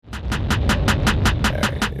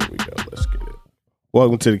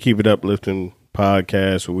Welcome to the Keep It Uplifting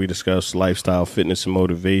podcast, where we discuss lifestyle, fitness, and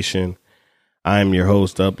motivation. I am your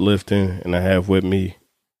host, Uplifting, and I have with me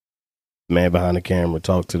the man behind the camera.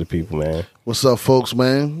 Talk to the people, man. What's up, folks,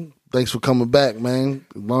 man? Thanks for coming back, man.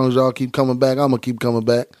 As long as y'all keep coming back, I'm going to keep coming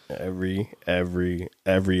back. Every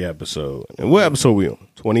episode. And what episode we on?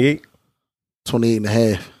 28? 28 and a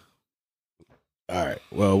half. All right.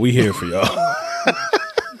 Well, we here for y'all.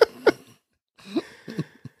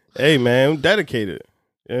 Hey, man, I'm dedicated.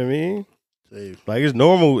 You know what I mean? Hey. Like, it's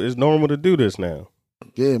normal to do this now.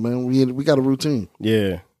 Yeah, man, we got a routine.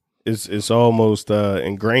 Yeah. It's almost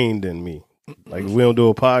ingrained in me. Like, if we don't do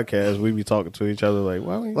a podcast, we be talking to each other like,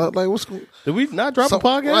 what's going? Did we not drop a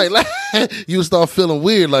podcast? Right, like, you start feeling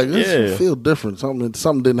weird, like, this Yeah. feel different.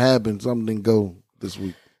 Something didn't happen. Something didn't go this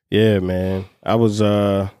week. Yeah, man.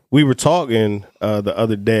 We were talking the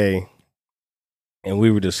other day, and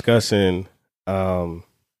we were discussing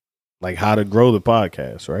like how to grow the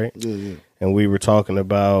podcast, right? Yeah. And we were talking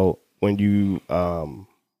about when you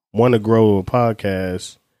want to grow a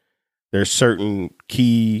podcast, there's certain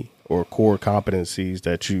key or core competencies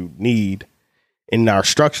that you need in our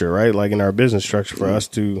structure, right? Like in our business structure for us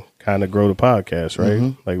to kind of grow the podcast, right?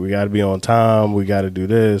 Mm-hmm. Like we got to be on time. We got to do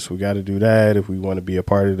this. We got to do that. If we want to be a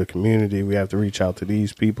part of the community, we have to reach out to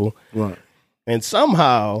these people. Right. And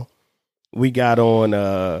somehow we got on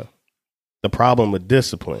the problem of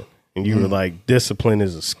discipline. And you were like, discipline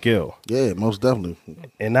is a skill. Yeah, most definitely.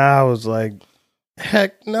 And I was like,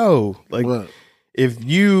 heck no. Like, Right. if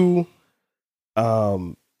you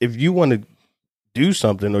want to do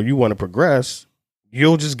something or you want to progress,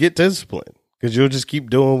 you'll just get disciplined because you'll just keep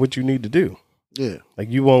doing what you need to do. Yeah. Like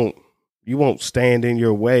you won't stand in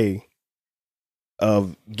your way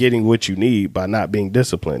of getting what you need by not being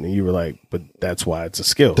disciplined. And you were like, but that's why it's a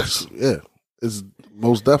skill. It's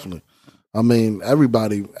most definitely. I mean,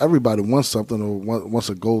 everybody wants something or wants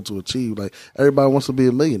a goal to achieve. Like everybody wants to be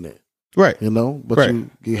a millionaire, Right. you know. But Right.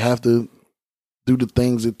 you have to do the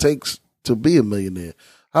things it takes to be a millionaire.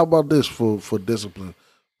 How about this for discipline?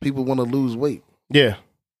 People want to lose weight. Yeah.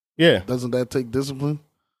 Yeah. Doesn't that take discipline?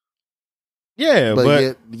 Yeah.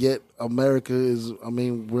 But yet America is. I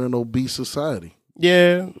mean, we're an obese society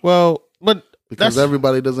yeah. Well, but because that's,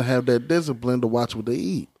 everybody doesn't have that discipline to watch what they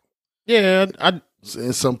eat, yeah, and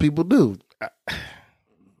some people do.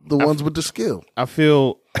 The ones with the skill. I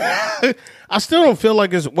feel I still don't feel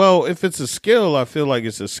like if it's a skill, I feel like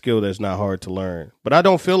it's a skill that's not hard to learn. But I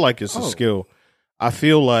don't feel like it's a skill. I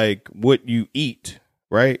feel like what you eat,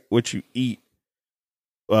 right? What you eat,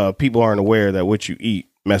 people aren't aware that what you eat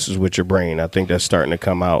messes with your brain. I think that's starting to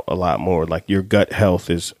come out a lot more. Like your gut health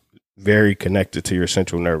is very connected to your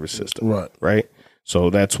central nervous system. Right. Right. So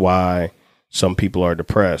that's why some people are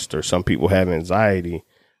depressed or some people have anxiety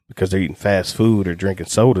because they're eating fast food or drinking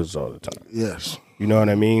sodas all the time. Yes. You know what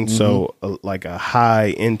I mean? Mm-hmm. So like a high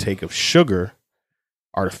intake of sugar,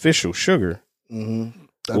 artificial sugar,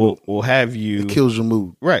 will have you. It kills your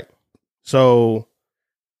mood. Right. So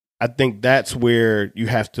I think that's where you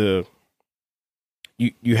have to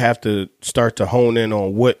you have to start to hone in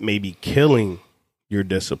on what may be killing your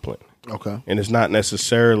discipline. Okay. And it's not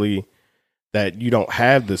necessarily that you don't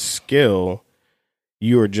have the skill.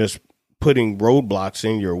 You are just putting roadblocks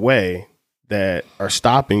in your way that are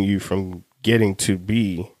stopping you from getting to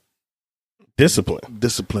be disciplined.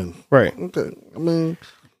 Discipline. Right. Okay. I mean,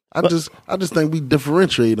 I just think we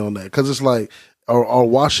differentiate on that because it's like, are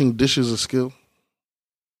washing dishes a skill?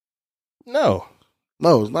 No.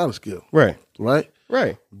 No, it's not a skill. Right. Right.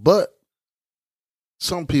 Right. But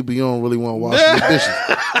some people you don't really want to wash the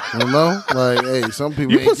dishes. You know, like, hey, some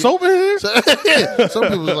people You put soap in here? Some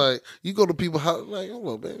people like you go to people's house like, hold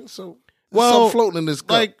on, man. So Well, something floating in this cup.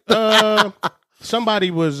 Like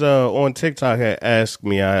somebody was on TikTok had asked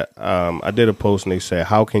me. I did a post and they said,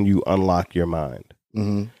 "How can you unlock your mind?"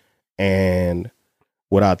 Mm-hmm. And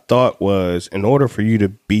what I thought was, in order for you to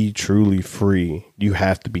be truly free, you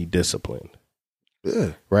have to be disciplined.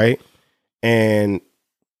 Yeah. Right. And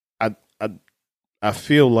I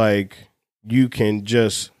feel like you can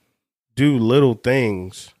just do little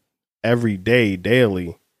things every day,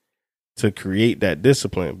 daily, to create that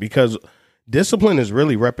discipline, because discipline is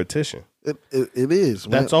really repetition. It is.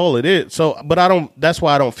 Man. That's all it is. So, but that's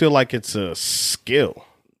why I don't feel like it's a skill.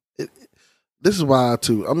 This is why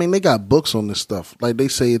I mean, they got books on this stuff. Like they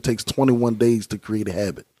say it takes 21 days to create a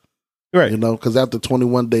habit. Right. You know, because after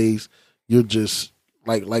 21 days, you're just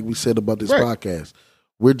like we said about this podcast.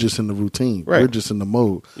 We're just in the routine. Right. We're just in the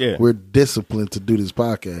mode. Yeah. We're disciplined to do this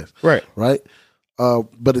podcast. Right. Right.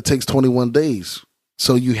 But it takes 21 days.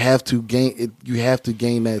 So you have to gain it. You have to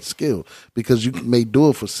gain that skill because you may do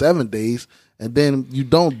it for 7 days and then you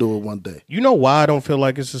don't do it one day. You know why I don't feel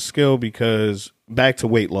like it's a skill? Because back to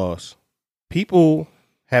weight loss, people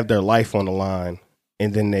have their life on the line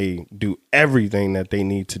and then they do everything that they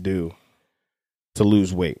need to do to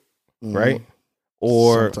lose weight, right?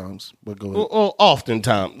 Or sometimes, but go ahead. Or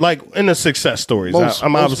oftentimes, like in the success stories,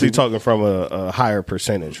 I'm obviously talking from a higher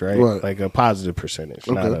percentage, right? Like a positive percentage.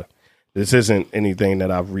 Okay. This isn't anything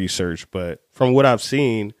that I've researched, but from what I've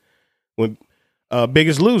seen, when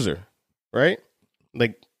Biggest Loser, right?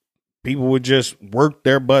 Like people would just work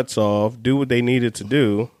their butts off, do what they needed to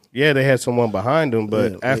do. Yeah, they had someone behind them,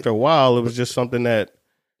 but after a while, it was just something that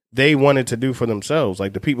they wanted to do for themselves.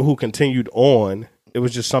 Like the people who continued on, it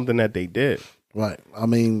was just something that they did. Right. I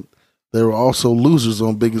mean, there were also losers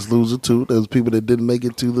on Biggest Loser too. There's people that didn't make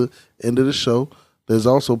it to the end of the show. There's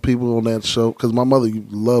also people on that show, because my mother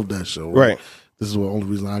loved that show. Right. This is the only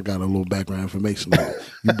reason I got a little background information.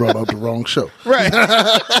 You brought up the wrong show. Right.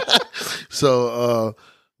 So,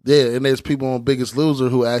 yeah, and there's people on Biggest Loser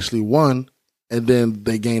who actually won, and then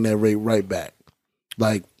they gain that rate right back.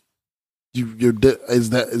 Like, you're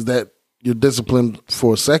disciplined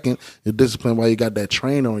for a second. You're disciplined while you got that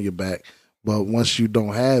train on your back. But once you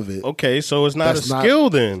don't have it, okay, so it's not a skill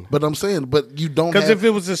then. But I'm saying, but you don't, because if it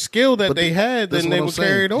was a skill that they had, then they would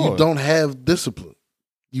carry it on. You don't have discipline.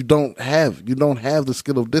 You don't have the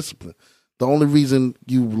skill of discipline. The only reason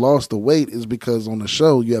you lost the weight is because on the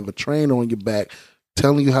show you have a trainer on your back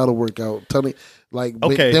telling you how to work out, then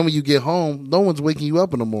when you get home, no one's waking you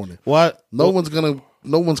up in the morning. What? No one's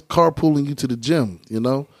carpooling you to the gym,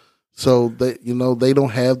 So they don't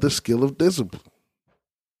have the skill of discipline.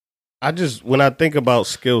 When I think about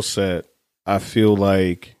skill set, I feel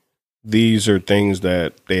like these are things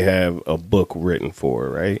that they have a book written for,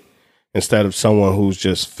 right? Instead of someone who's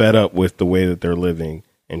just fed up with the way that they're living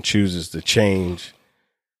and chooses to change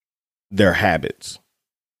their habits.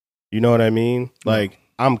 You know what I mean? Like,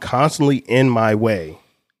 I'm constantly in my way.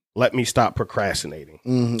 Let me stop procrastinating.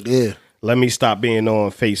 Yeah. Let me stop being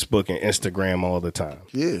on Facebook and Instagram all the time.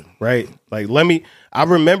 Yeah. Right? Like, I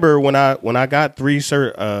remember when I got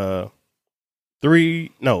I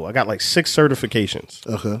got like 6 certifications.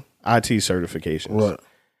 Okay. IT certifications. Right.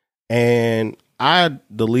 And I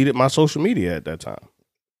deleted my social media at that time.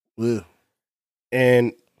 Yeah.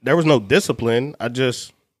 And there was no discipline. I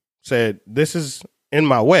just said, this is in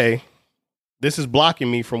my way. This is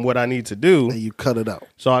blocking me from what I need to do. And you cut it out.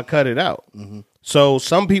 So I cut it out. Mm-hmm. So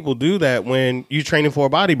some people do that when you're training for a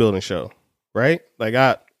bodybuilding show, right? Like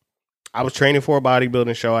I was training for a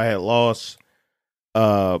bodybuilding show. I had lost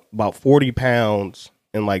about 40 pounds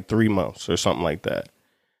in like 3 months or something like that.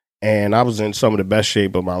 And I was in some of the best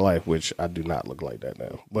shape of my life, which I do not look like that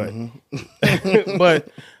now. But but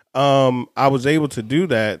I was able to do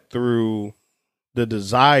that through the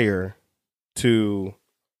desire to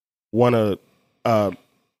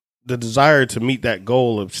the desire to meet that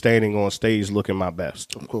goal of standing on stage looking my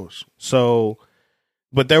best. Of course. So,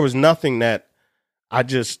 but there was nothing that I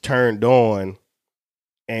just turned on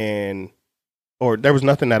or there was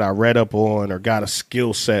nothing that I read up on or got a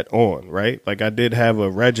skill set on, right? Like I did have a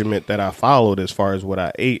regiment that I followed as far as what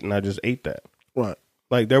I ate, and I just ate that. Right.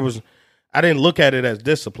 Like I didn't look at it as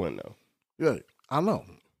discipline though. Yeah, I know.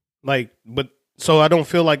 Like, but so I don't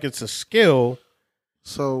feel like it's a skill.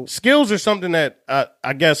 So skills are something that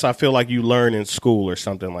I guess I feel like you learn in school or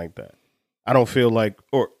something like that. I don't feel like,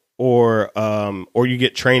 or you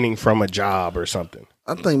get training from a job or something.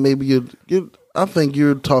 I think maybe I think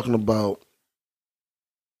you're talking about.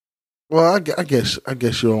 Well, I guess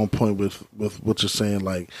you're on point with what you're saying.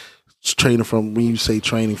 Like training from, when you say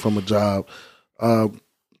training from a job,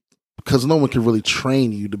 because no one can really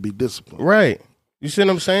train you to be disciplined. Right. You see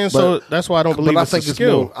what I'm saying? So that's why I don't believe it's a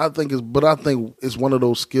skill. I think it's one of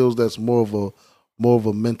those skills that's more of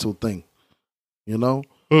a mental thing,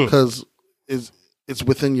 because it's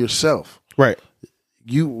within yourself. Right.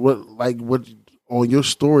 What on your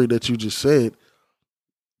story that you just said,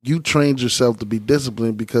 you trained yourself to be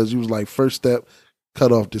disciplined because you was like, first step,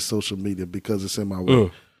 cut off this social media because it's in my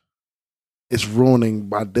way. It's ruining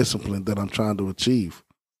my discipline that I'm trying to achieve.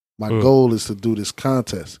 My goal is to do this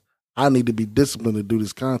contest. I need to be disciplined to do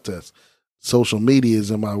this contest. Social media is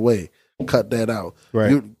in my way. Cut that out.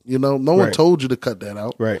 Right. No one told you to cut that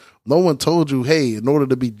out. Right. No one told you, hey, in order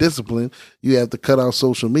to be disciplined, you have to cut out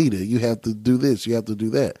social media. You have to do this. You have to do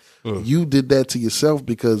that. You did that to yourself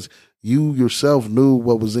because you yourself knew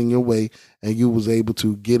what was in your way and you was able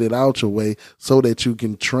to get it out your way so that you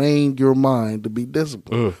can train your mind to be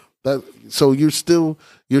disciplined. So you're still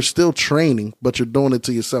training, but you're doing it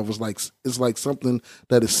to yourself. It's like something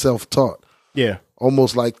that is self-taught. Yeah.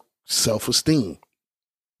 Almost like self-esteem.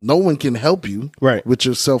 No one can help you Right. with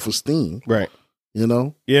your self-esteem. Right. You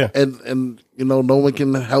know? Yeah. And you know, no one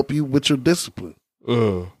can help you with your discipline.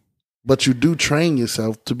 But you do train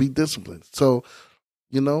yourself to be disciplined. So,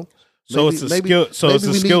 you know, so it's a skill. So it's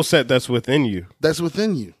a skill set that's within you. That's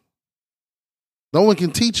within you. No one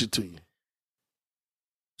can teach it to you.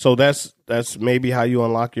 So that's maybe how you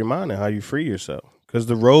unlock your mind and how you free yourself. Because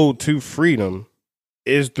the road to freedom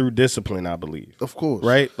is through discipline, I believe. Of course.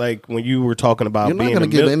 Right? Like when you were talking about you're not going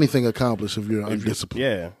to get anything accomplished if you're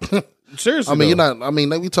undisciplined. Yeah. Seriously. I mean, you're not. I mean,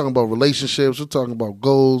 we're talking about relationships. We're talking about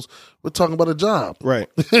goals. We're talking about a job. Right.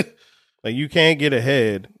 Like you can't get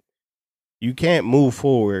ahead. You can't move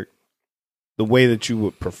forward the way that you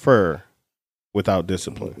would prefer without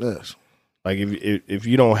discipline. Yes. Like if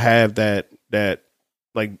you don't have that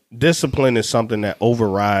like discipline is something that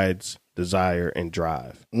overrides desire and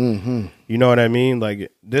drive. Mm-hmm. You know what I mean?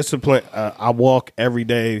 Like discipline. I walk every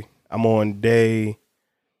day. I'm on day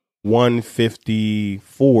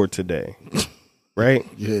 154 today, right?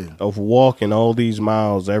 Yeah. Of walking all these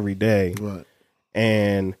miles every day. Right.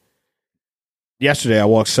 And yesterday I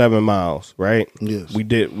walked 7 miles, right? Yes. We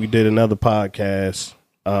did another podcast.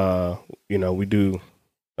 You know, we do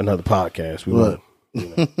another podcast. We right. You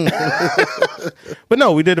know. But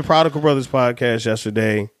no, we did the Prodigal Brothers podcast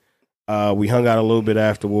yesterday. We hung out a little bit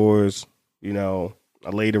afterwards. You know,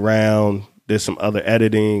 I laid around, did some other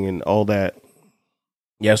editing and all that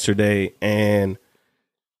yesterday, and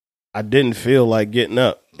I didn't feel like getting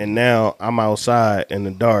up. And now I'm outside in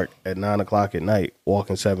the dark at 9:00 at night,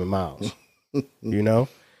 walking 7 miles. You know,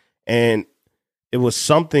 and it was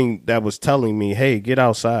something that was telling me, "Hey, get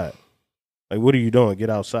outside. Like, what are you doing? Get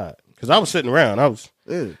outside." Because I was sitting around. I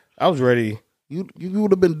was ready. You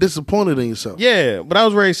would have been disappointed in yourself. Yeah, but I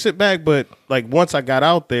was ready to sit back. But like once I got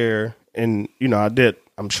out there, and you know,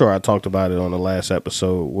 I'm sure I talked about it on the last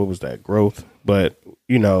episode. What was that? Growth. But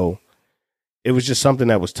you know, it was just something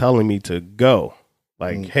that was telling me to go.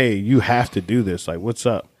 Like, hey, you have to do this. Like, what's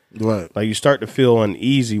up? Right. Like you start to feel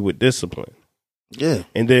uneasy with discipline. Yeah.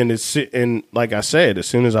 And then and like I said, as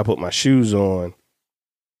soon as I put my shoes on,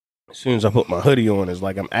 as soon as I put my hoodie on, it's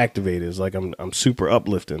like I'm activated. It's like I'm super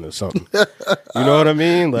uplifting or something. You know what I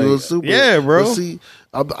mean? Like, yeah, bro. But see,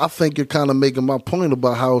 I think you're kind of making my point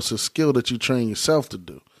about how it's a skill that you train yourself to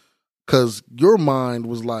do. Because your mind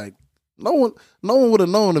was like, no one would have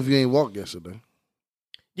known if you ain't walked yesterday.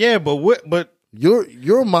 Yeah, but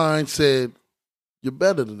your mind said, you're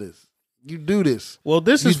better than this. You do this. Well,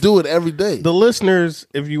 you do it every day. The listeners,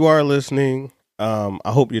 if you are listening, I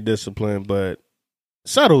hope you're disciplined, but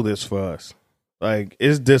settle this for us. Like,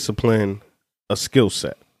 is discipline a skill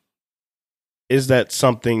set? Is that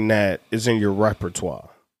something that is in your repertoire?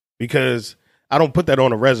 Because I don't put that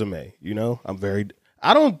on a resume, you know? I've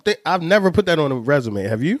never put that on a resume.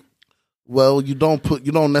 Have you? Well, you don't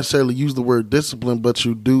necessarily use the word discipline, but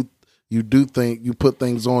you do think you put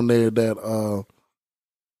things on there that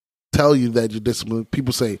tell you that you're disciplined.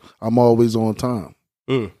 People say, I'm always on time.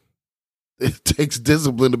 It takes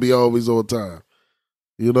discipline to be always on time.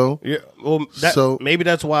 You know? Yeah. Well, so maybe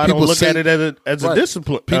that's why I don't look at it as a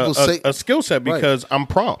discipline, people say a skill set, because I'm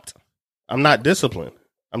prompt. I'm not disciplined.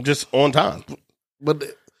 I'm just on time. But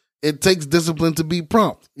it takes discipline to be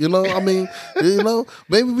prompt. You know? I mean, you know,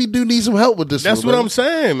 maybe we do need some help with this. That's what I'm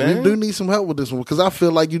saying, man. We do need some help with this one because I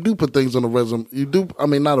feel like you do put things on a resume. You do. I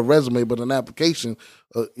mean, not a resume, but an application.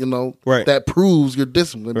 You know, that proves your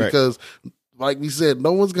discipline because, like we said,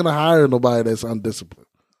 no one's gonna hire nobody that's undisciplined.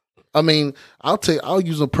 I mean, I'll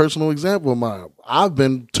use a personal example of mine. I've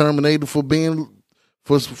been terminated for being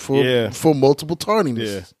for multiple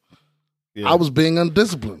tardiness. Yeah. I was being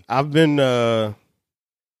undisciplined. I've been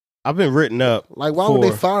written up. Like, why would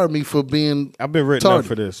they fire me for being? I've been written up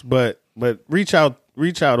for this, but reach out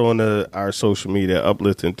on our social media,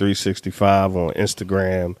 Uplifting 365 on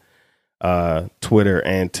Instagram, Twitter,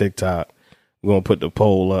 and TikTok. We're gonna put the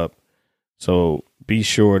poll up, so be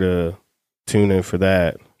sure to tune in for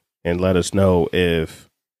that and let us know if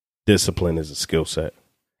discipline is a skill set.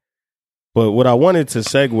 But what I wanted to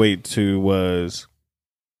segue to was,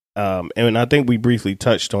 and I think we briefly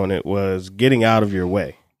touched on it, was getting out of your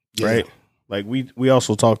way. Right. Like we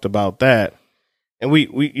also talked about that, and we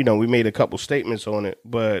made a couple statements on it,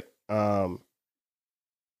 but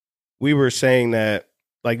we were saying that,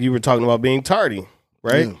 like, you were talking about being tardy,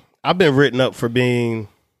 right? Yeah. I've been written up for being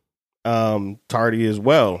tardy as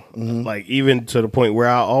well. Mm-hmm. Like, even to the point where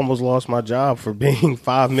I almost lost my job for being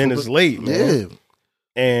 5 minutes late, man. Yeah.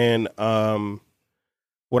 And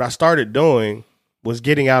what I started doing was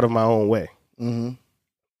getting out of my own way. Mm-hmm.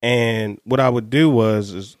 And what I would do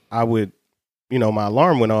was I would, my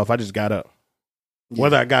alarm went off. I just got up.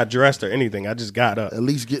 Whether I got dressed or anything, I just got up. At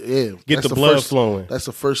least get the blood flowing. That's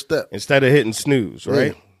the first step. Instead of hitting snooze,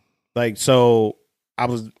 right? Yeah. Like, so I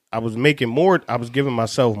was giving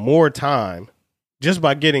myself more time just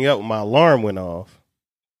by getting up when my alarm went off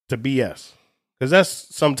to BS. Because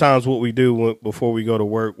that's sometimes what we do before we go to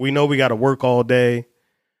work. We know we got to work all day,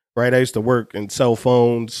 right? I used to work in cell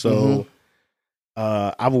phones, so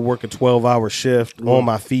I would work a 12-hour shift on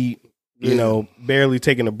my feet. You know, barely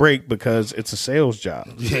taking a break because it's a sales job.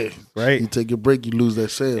 Yeah. Right? You take a break, you lose that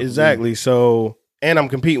sale. Exactly. Yeah. So, and I'm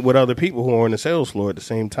competing with other people who are on the sales floor at the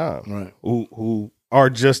same time. Right. Who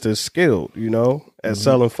are just as skilled, at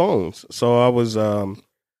selling phones. So I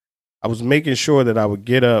was making sure that I would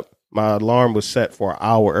get up. My alarm was set for an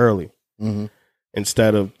hour early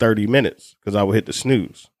instead of 30 minutes because I would hit the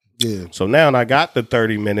snooze. Yeah. So now I got the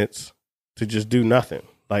 30 minutes to just do nothing,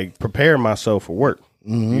 like prepare myself for work,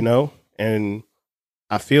 And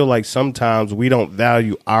I feel like sometimes we don't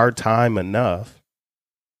value our time enough,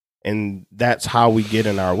 and that's how we get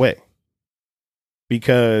in our way.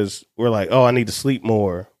 Because we're like, oh, I need to sleep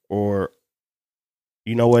more, or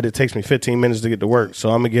you know what, it takes me 15 minutes to get to work,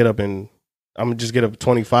 so I'm gonna just get up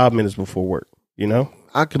 25 minutes before work,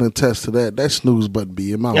 I can attest to that. That snooze button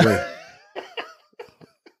be in my way.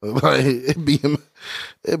 Like, it be in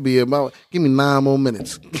my way. Give me 9 more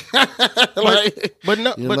minutes. But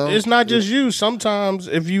it's not just you. Sometimes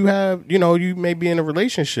if you have, you may be in a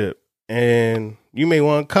relationship and you may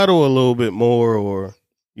want to cuddle a little bit more, or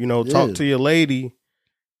talk to your lady,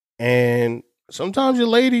 and sometimes your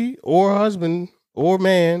lady or husband or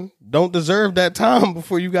man don't deserve that time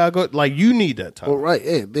before you gotta go. Like, you need that time. Well, right.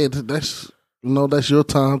 Yeah, that's that's your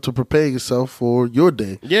time to prepare yourself for your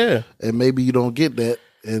day. Yeah. And maybe you don't get that.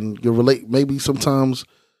 And maybe sometimes,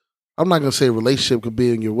 I'm not gonna say a relationship could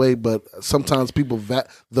be in your way, but sometimes people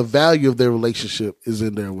the value of their relationship is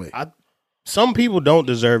in their way. Some people don't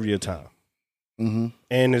deserve your time,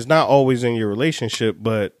 and it's not always in your relationship.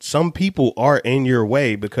 But some people are in your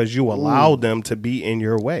way because you allow them to be in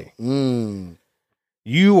your way.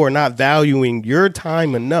 You are not valuing your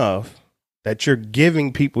time enough that you're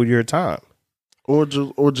giving people your time, or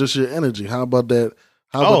just your energy. How about that?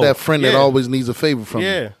 How about that friend that always needs a favor from you?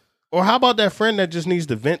 Yeah. Or how about that friend that just needs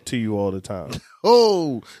to vent to you all the time?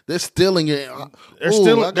 Oh, they're stealing your. They're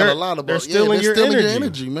stealing your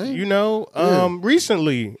energy, man.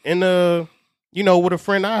 Recently with a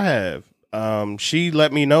friend I have, she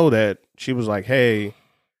let me know that she was like, "Hey,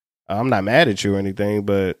 I'm not mad at you or anything,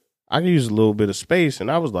 but I can use a little bit of space."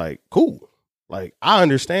 And I was like, "Cool." Like, I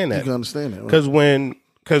understand that. You can understand that, right?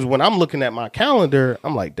 Because when I'm looking at my calendar,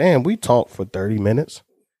 I'm like, damn, we talked for 30 minutes.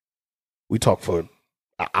 We talked for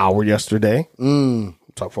an hour yesterday. We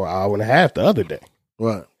talked for an hour and a half the other day.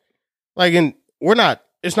 Right. Like, and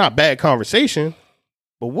it's not bad conversation,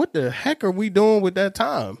 but what the heck are we doing with that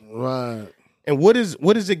time? Right. And what is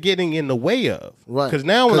it getting in the way of? Right. Because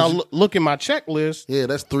now when I look at my checklist. Yeah,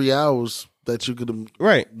 that's 3 hours that you could have.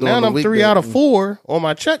 Right. Now I'm 3 out of 4 on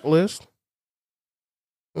my checklist.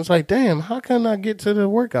 It's like, damn, how can I get to the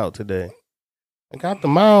workout today? I got the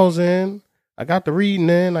miles in, I got the reading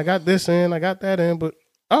in, I got this in, I got that in, but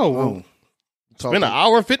spend an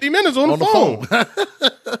hour and 50 minutes on the phone.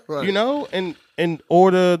 Right.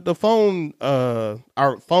 Or the phone,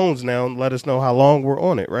 our phones now let us know how long we're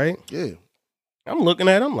on it, right? Yeah. I'm looking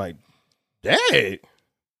at it, I'm like, dang,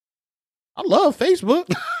 I love Facebook.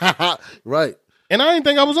 Right. And I didn't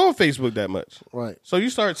think I was on Facebook that much. Right. So you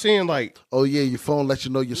start seeing like, oh yeah, your phone lets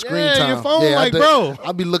you know your screen time. Your phone, bro,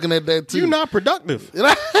 I'll be looking at that too. You're not productive.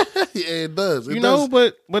 Yeah, it does. It does.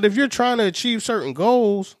 But if you're trying to achieve certain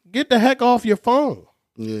goals, get the heck off your phone.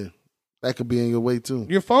 Yeah, that could be in your way too.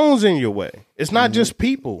 Your phone's in your way. It's not just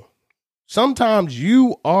people. Sometimes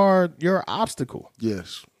you are your obstacle.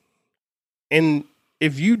 Yes. And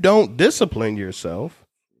if you don't discipline yourself,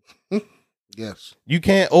 yes, you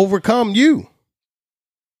can't overcome you.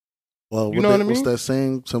 Well, what I mean? What's that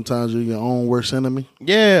saying? Sometimes you're your own worst enemy.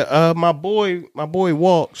 Yeah, my boy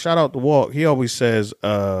Walk. Shout out to Walk. He always says,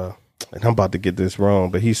 and I'm about to get this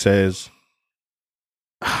wrong, but he says,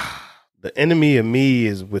 "The enemy of me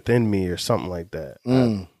is within me," or something like that.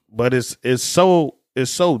 But it's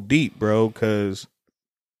so deep, bro. Because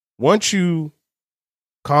once you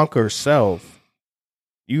conquer self,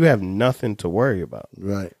 you have nothing to worry about.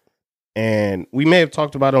 Right. And we may have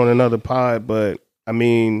talked about it on another pod, but I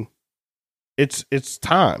mean, it's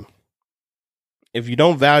time. If you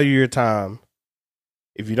don't value your time,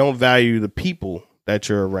 if you don't value the people that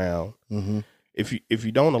you're around, if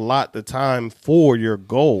you don't allot the time for your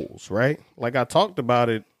goals, right? Like I talked about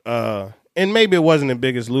it, and maybe it wasn't in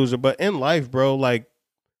Biggest Loser, but in life, bro, like,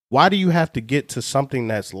 why do you have to get to something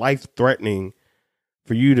that's life threatening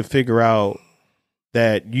for you to figure out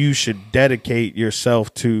that you should dedicate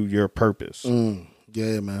yourself to your purpose.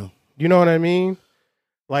 Yeah, man. You know what I mean?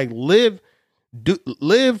 Like live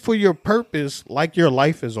for your purpose like your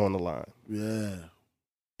life is on the line. Yeah.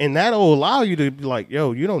 And that'll allow you to be like,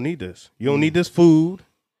 yo, you don't need this. You don't need this food,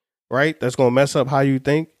 right? That's going to mess up how you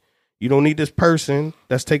think. You don't need this person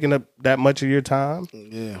that's taking up that much of your time.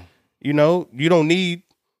 Yeah. You know, you don't need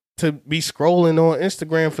to be scrolling on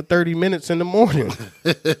Instagram for 30 minutes in the morning.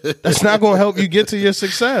 That's not going to help you get to your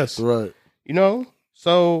success. Right. You know?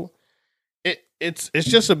 So it's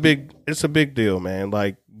just a big deal, man.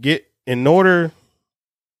 Like in order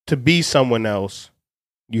to be someone else,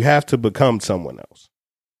 you have to become someone else.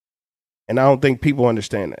 And I don't think people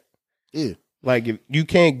understand that. Yeah. Like if you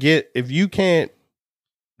can't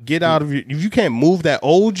move that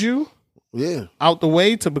old you out the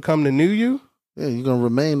way to become the new you. Yeah, you're going to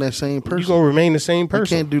remain that same person. You're going to remain the same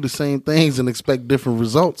person. You can't do the same things and expect different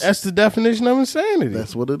results. That's the definition of insanity.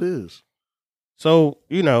 That's what it is. So,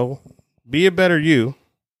 you know, be a better you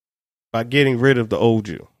by getting rid of the old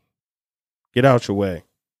you. Get out your way.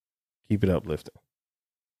 Keep it uplifting.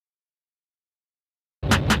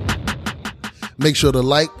 Make sure to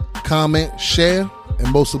like, comment, share, and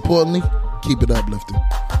most importantly, keep it uplifting.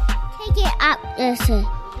 Take it up, listen.